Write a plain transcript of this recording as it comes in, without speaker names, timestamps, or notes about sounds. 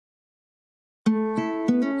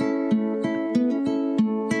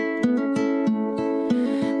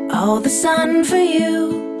all the sun for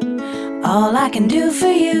you. All I can do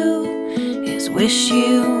for you is wish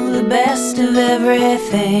you the best of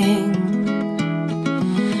everything.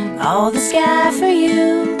 All the sky for you,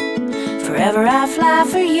 forever I fly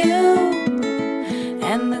for you,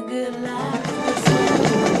 and the good life.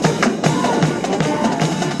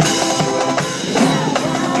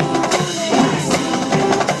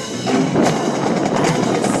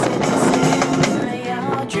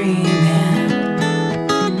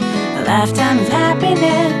 A lifetime of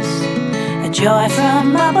happiness, a joy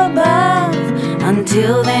from up above.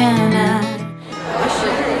 Until then,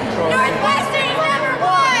 Northwestern number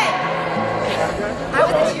one!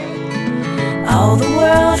 all the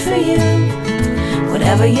world for you,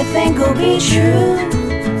 whatever you think will be true,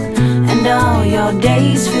 and all your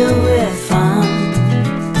days filled with fun.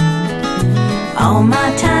 All my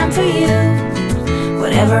time for you,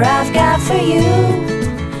 whatever I've got for you.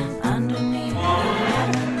 Underneath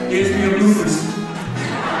gives me a blues.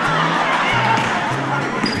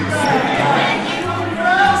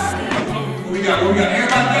 What we got?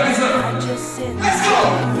 Everybody get this up. Let's go!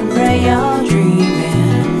 Pray you're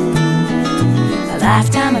dreaming a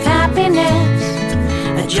lifetime of happiness,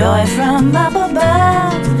 a joy from up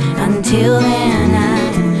above. Until then,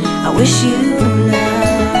 I wish you love.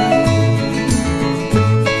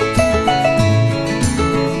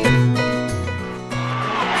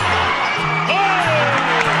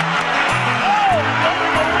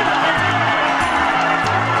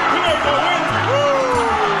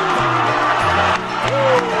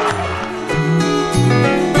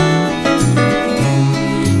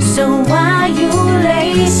 So while you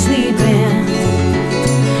lay sleeping,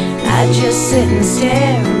 I just sit and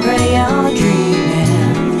stare and pray you're dreaming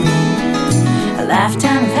a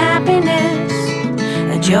lifetime of happiness,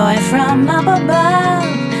 a joy from up above.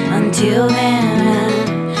 Until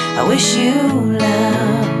then, I wish you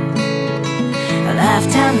love. A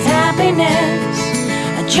lifetime of happiness,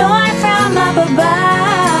 a joy from up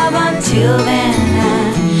above. Until then,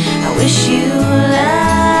 I wish you love.